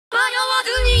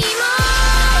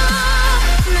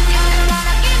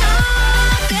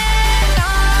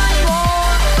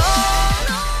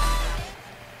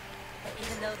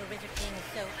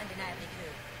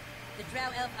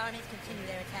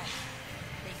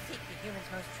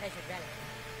most treasured relic,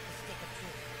 the stick of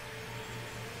truth.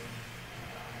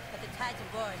 But the tides of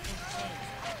war seem to change,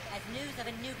 as news of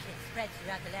a new king spreads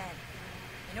throughout the land.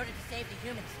 In order to save the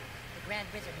humans, the Grand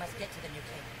Wizard must get to the new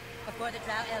king, before the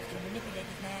Drow Elves can manipulate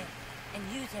his name, and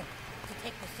use him to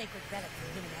take the sacred relic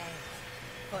from human hands.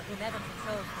 For whomever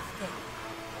controls the stick,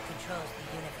 controls the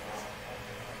universe.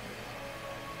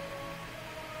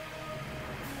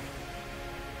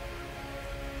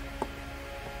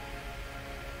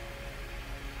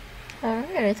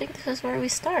 Alright, I think this is where we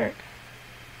start.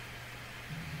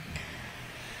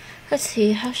 Let's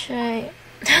see, how should I...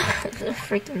 the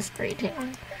freaking spray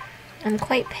tan. I'm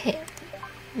quite pale.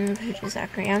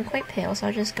 Zachary, I'm quite pale, so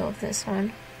I'll just go with this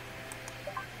one.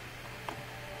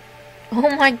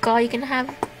 Oh my god, you can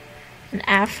have an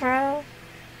afro?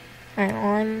 Alright,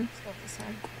 well, let's go with this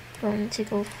one. I'm going to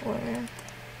go for...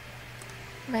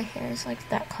 my hair is like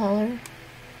that color.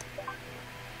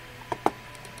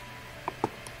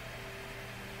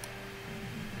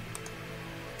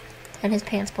 And his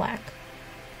pants black.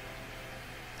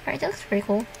 Alright, that looks pretty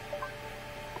cool.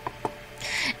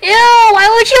 Ew! Why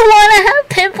would you want to have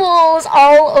pimples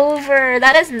all over?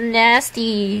 That is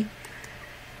nasty.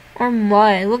 Or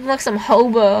mud. Look like some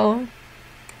hobo.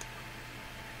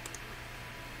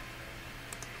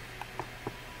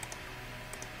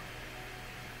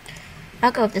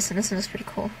 I'll go with this one. This one looks pretty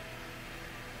cool.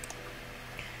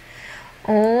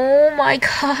 Oh my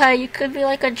god, you could be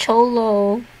like a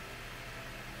cholo.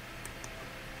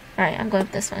 Alright, I'm going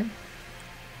with this one.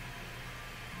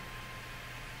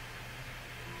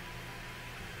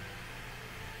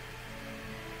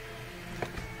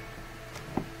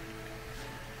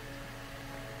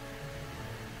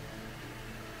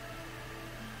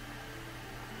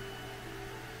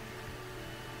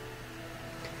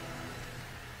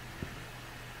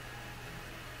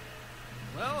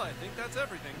 Well, I think that's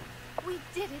everything. We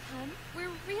did it, hun. We're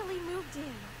really moved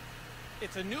in.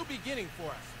 It's a new beginning for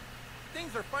us.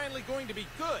 Things are finally going to be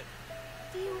good.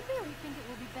 Do you really think it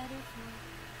will be better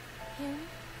for him?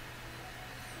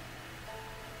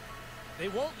 They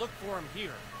won't look for him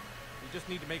here. We just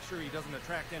need to make sure he doesn't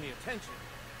attract any attention.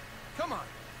 Come on,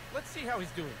 let's see how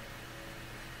he's doing.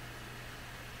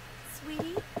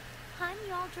 Sweetie? Hun,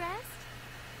 you all dressed?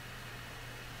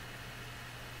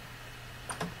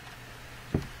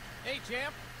 Hey,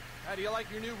 champ. How do you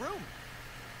like your new room?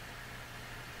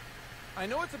 I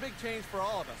know it's a big change for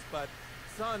all of us, but,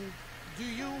 son, do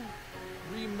you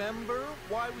remember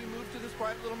why we moved to this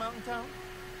quiet little mountain town?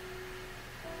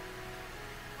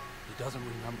 He doesn't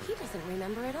remember. He doesn't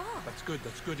remember at all. That's good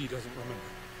he doesn't remember.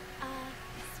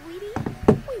 Sweetie,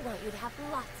 we want you to have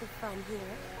lots of fun here.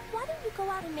 Why don't you go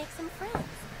out and make some friends?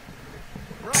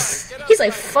 Right, get He's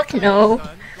like, outside fuck and no. play,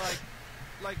 son.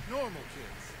 Like normal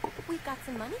kids. We've got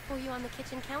some money for you on the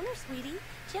kitchen counter, sweetie.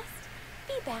 Just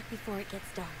be back before it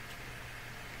gets dark.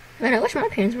 Man, I wish my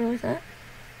parents were like that.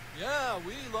 Yeah,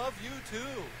 we love you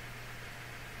too.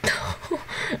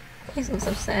 He's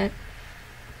so sad.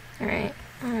 Alright,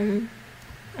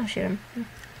 I'll shoot him. Can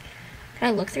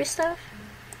I look through stuff?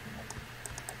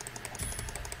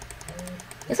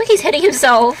 It's like he's hitting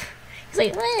himself. He's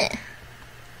like, what?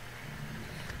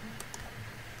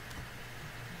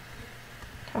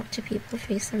 Talk to people,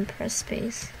 face them, press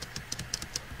space.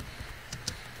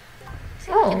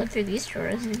 See, I can look through these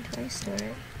drawers in Toy Store.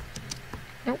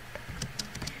 Nope.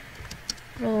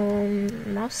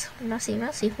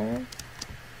 Mousy hole.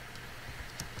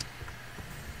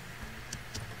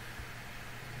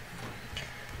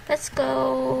 Let's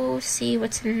go see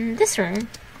what's in this room.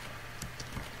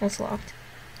 Oh, it's locked.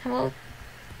 How about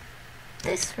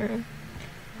this room?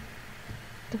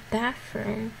 The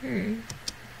bathroom.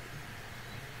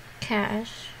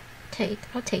 Cash.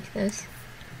 I'll take this.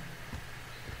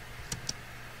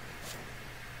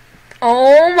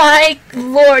 Oh my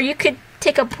lord, you could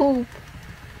take a poop.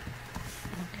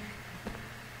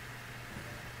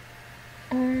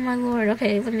 Oh my lord,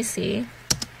 okay, let me see.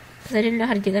 Because I didn't know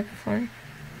how to do that before.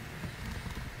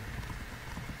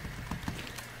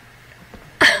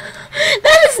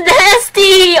 That is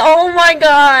nasty! Oh my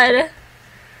god!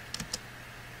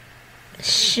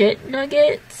 Shit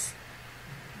nuggets?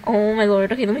 Oh my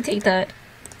lord, okay, let me take that.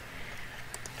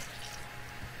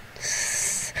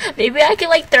 Maybe I can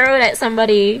like throw it at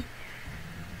somebody.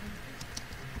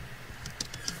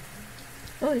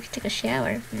 Oh, you can take a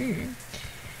shower.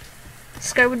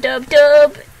 Scrub dub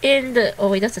dub in the. Oh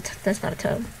wait, that's not a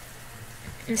tub.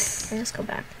 Let's go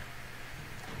back.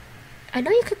 I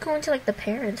know you could go into like the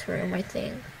parents' room, I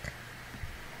think,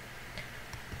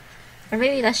 or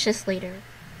maybe that's just later.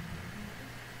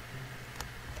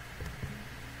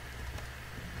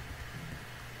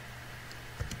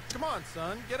 Come Come on,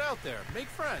 son, get out there, make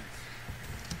friends.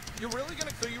 You're really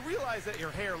gonna... So you realize that your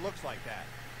hair looks like that?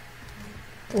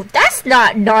 Well, that's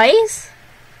not nice.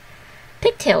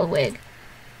 Pigtail wig.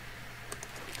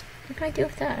 What can I do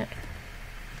with that?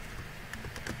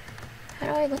 How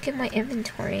do I look at my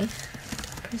inventory?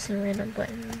 Pressing random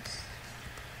buttons.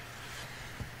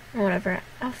 Whatever,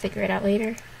 I'll figure it out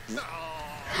later. No.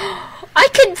 I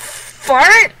can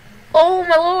fart! Oh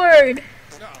my lord!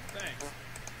 Oh, thanks.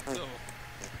 So,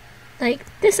 Like,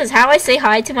 this is how I say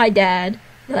hi to my dad.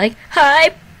 Like,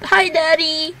 hi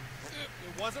daddy!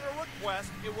 it wasn't a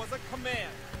request, it was a command.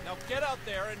 Now get out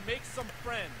there and make some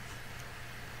friends.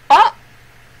 Oh!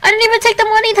 I didn't even take the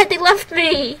money that they left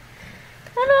me!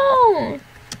 Oh no!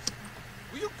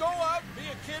 Will you go out and be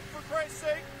a kid for Christ's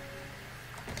sake?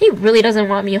 He really doesn't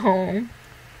want me home.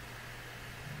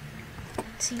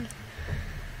 Let's see.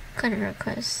 Kind of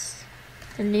request.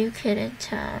 A new kid in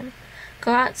town.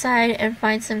 Go outside and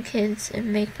find some kids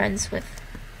and make friends with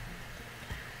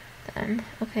them.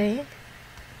 Okay.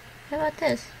 How about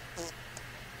this?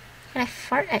 Can I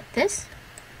fart at this?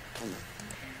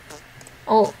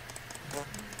 Oh.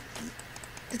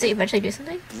 Does it eventually do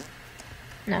something?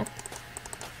 No.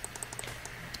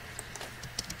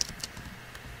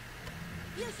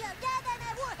 You shall die by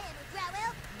my warhammer,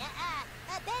 Growell.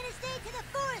 I better stay to the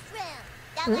forest realm.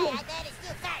 That way I banish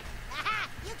you first. Aha!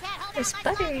 You can't hold There's out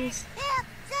much longer. butters. Help!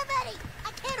 Somebody!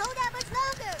 I can't hold out much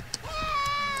longer.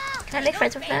 Help! Can I make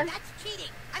friends with them? That's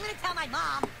cheating. I'm gonna tell my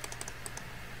mom.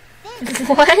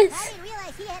 What? I didn't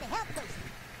realize he had a help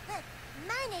potion.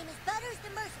 My name is Butters the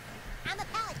Merciful. I'm a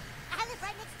paladin. I live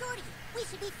right next door to you. We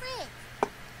should be friends.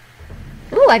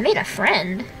 Ooh, I made a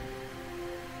friend.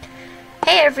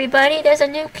 Hey everybody, there's a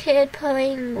new kid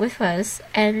playing with us,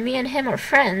 and me and him are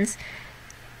friends.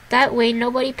 That way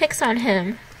nobody picks on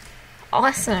him.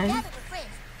 Awesome. Now that we're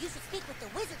friends, you should speak with the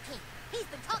Wizard King. He's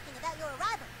been talking about your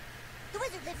arrival. The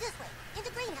wizard lives this way, in the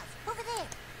greenhouse, over there.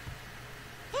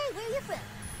 Hey, where are you from?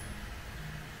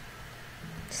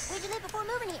 Where'd you live before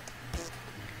moving here?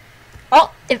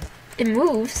 Oh, it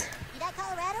moves. You that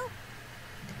Colorado?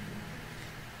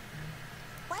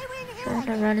 Why are you wearing your hair I'm like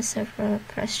gonna that? run a several,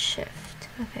 press shift.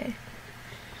 Okay.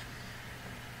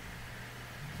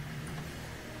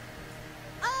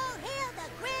 All hail the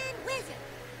Grand Wizard!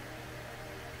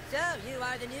 So, you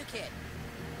are the new kid.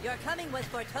 Your coming was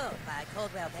foretold by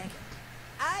Coldwell Banker.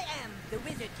 I am the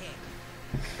Wizard King.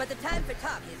 But the time for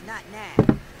talk is not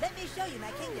now. Let me show you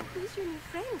my kingdom. Who's your new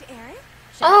friend, Eric?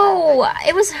 Oh,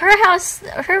 it was her house,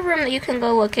 her room that you can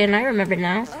go look in. I remember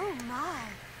now. Oh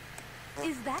my.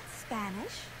 Is that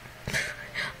Spanish?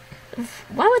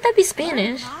 Why would that be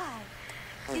Spanish? Oh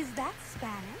my. Is that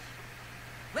Spanish?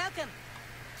 Welcome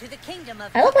to the kingdom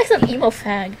of... I look like some emo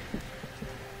fag.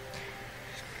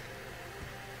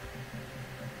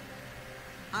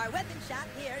 Our weapon shop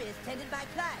here is tended by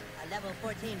Clyde, a level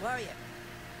 14 warrior.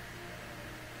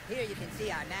 Here you can see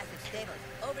our massive stables,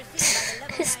 overseen by the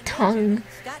level His 9 tongue. ranger,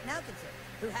 Scott Malkinson,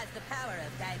 who has the power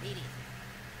of diabetes.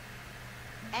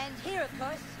 And here, of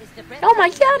course, is the Oh my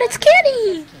god, it's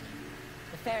Kitty!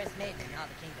 the fairest maiden in all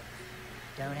the kingdom.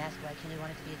 Don't ask why Kenny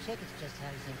wanted to be a chick, it's just how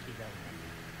he seems to be rolling.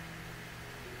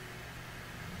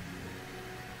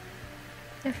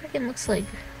 It freaking looks like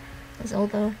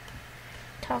Zelda.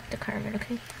 Talk to Carmen,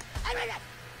 okay?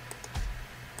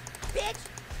 Bitch!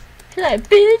 You're like,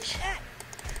 bitch!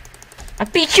 I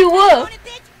beat you up! Want it,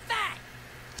 bitch? Fine!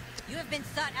 You have been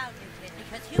sought out, new kid,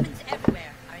 because humans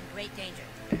everywhere are in great danger.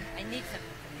 I need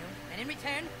something from you, and in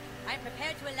return, I am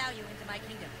prepared to allow you into my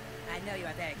kingdom. I know you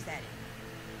are very excited.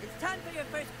 It's time for your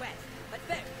first quest, but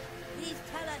first, please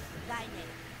tell us thy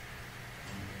name.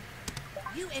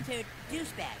 You entered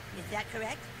Douchebag, is that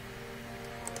correct?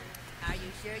 Are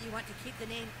you sure you want to keep the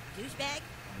name Douchebag?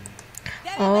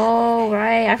 Very well, Oh, douchebag.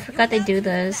 right, I You forgot they now do choose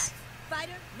this. class.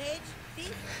 Fighter, mage,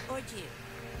 thief, or Jew?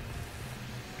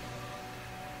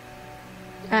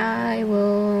 I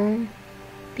will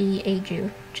be a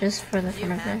Jew, just for the Jew,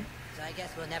 fun of huh? it. So I guess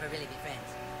we'll never really be friends.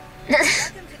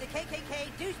 Welcome to the KKK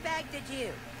Douchebag the Jew.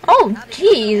 Oh, I'll be also one of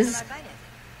jeez. our finest.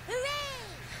 Hooray!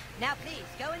 Now please,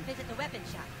 go and visit the weapon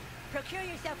shop. Procure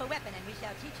yourself a weapon and we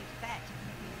shall teach you to fight.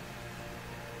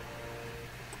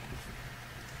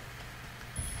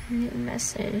 New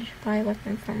message. Buy a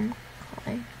weapon from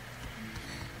Clyde.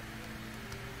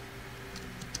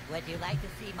 Would you like to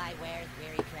see my wares,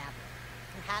 weary traveler?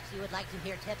 Perhaps you would like to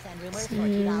hear tips and rumors for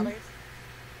See. $2?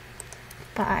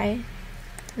 Buy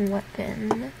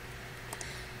weapon.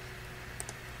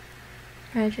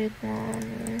 Magic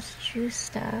wand, juice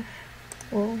staff.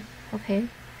 Oh, okay.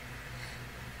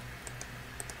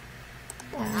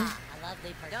 Buy. Ah, a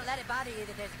lovely person. Don't let it bother you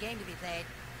that there's a game to be played.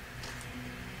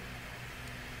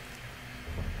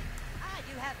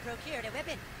 have procured a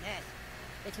weapon. Yes.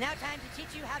 It's now time to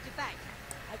teach you how to fight.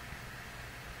 I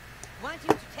want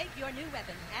you to take your new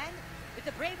weapon and, with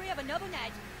the bravery of a noble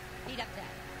knight, beat up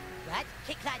Clyde. What?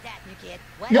 Kick Clyde's ass, new kid.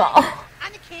 What? No.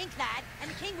 I'm the king, Clyde, and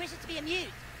the king wishes to be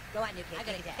amused. Go on, new kid. I'm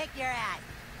gonna kick your ass.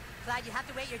 Clyde, you have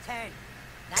to wait your turn.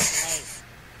 Not late.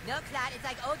 No, Clyde, it's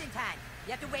like olden times.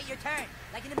 You have to wait your turn.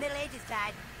 Like in the Middle Ages,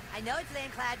 Clyde. I know it's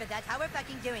lame, Clyde, but that's how we're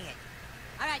fucking doing it.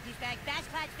 Alright, douchebag, bash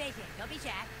Clyde's face in. Don't be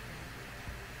shy.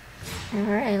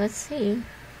 Alright, let's see.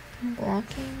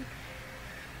 Blocking.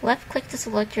 Left click to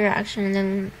select your action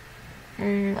and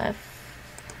then left.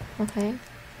 Okay.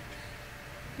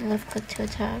 Left click to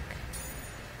attack.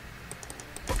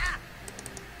 Ah!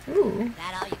 Ooh,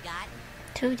 That all you got?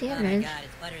 2 Oh my damage. god, it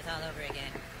sputters all over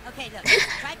again. Okay, look,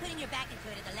 try putting your back into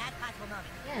it at the last possible moment.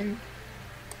 Again.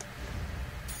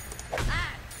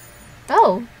 Ah!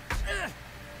 Oh,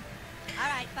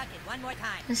 Alright, fuck it, one more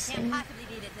time. Let's Can't see. possibly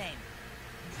be the same.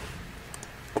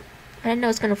 I didn't know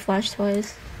it's gonna flash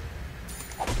twice.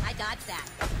 I dodged that.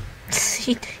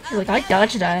 You're like, I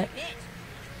dodged that.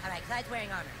 Alright, Clyde's wearing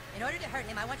armor. In order to hurt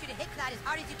him, I want you to hit Clyde as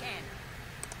hard as you can.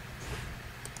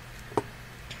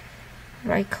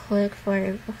 Right click for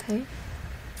it. Okay.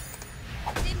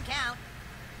 Didn't count.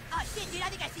 Oh shit, dude, I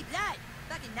think I see blood.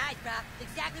 Fucking nice, bro.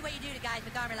 Exactly what you do to guys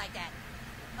with armor like that.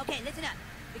 Okay, listen up.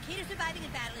 The key to surviving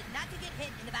in battle is not to get hit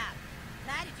in the bow.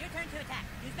 Clyde, it's your turn to attack.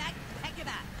 Douchebag, protect your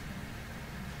bow.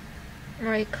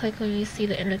 Right click when you see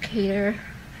the indicator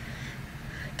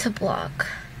to block.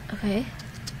 Okay.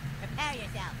 Prepare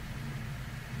yourself.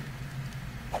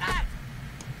 Ah!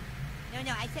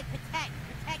 No, I said protect.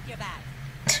 Protect your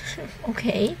bow.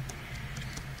 Okay.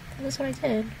 That's what I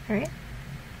did. Alright.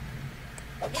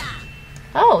 Yeah.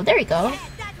 Oh, there you go. Yeah,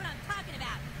 that's what I'm talking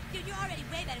about. Dude, you're already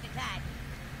way better than Clyde.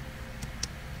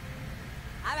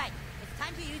 Alright, it's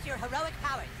time to use your heroic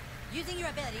powers. Using your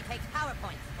ability takes power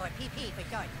points, or PP for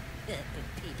short.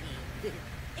 PP.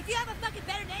 If you have a fucking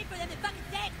better name for them, then fucking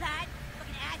say it, Clyde.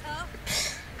 Fucking asshole.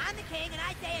 I'm the king, and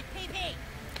I say it's PP.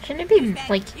 Shouldn't it be Douchebag,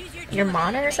 like use your dual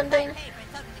mana or ability to make something? Clyde pay for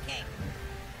insulting the king.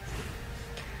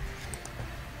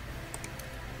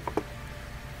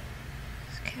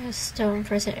 Cast stone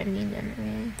first at enemy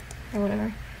then or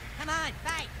whatever. Come on,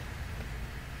 fight.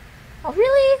 Oh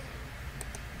really?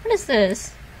 What is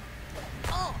this?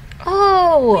 Oh.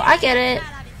 Oh, I get it.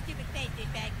 Smile on his stupid face,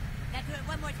 douchebag. Now do it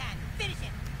one more time. Finish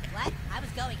him. What? I was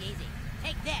going easy.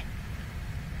 Take this.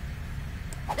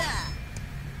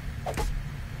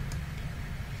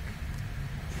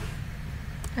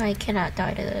 I cannot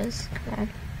die to this. Come on.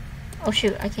 Oh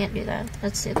shoot, I can't do that.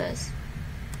 Let's do this.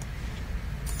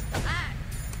 Ah.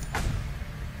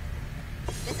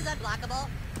 This is unblockable.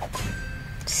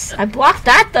 I blocked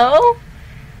that though.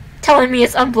 Telling me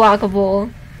it's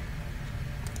unblockable.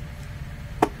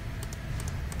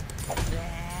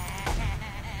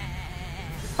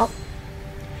 Oh.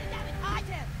 That was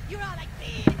awesome. You're all like,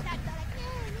 "Beep," and that's all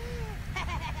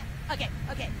like, "Yeah."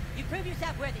 Okay. You prove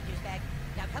yourself worthy, douchebag.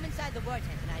 Now come inside the war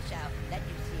tent and I shall let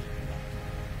you see.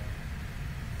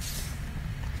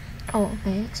 Oh,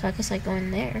 okay. So I guess I go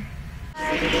in there.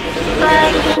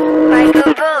 Like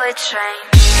a bullet train.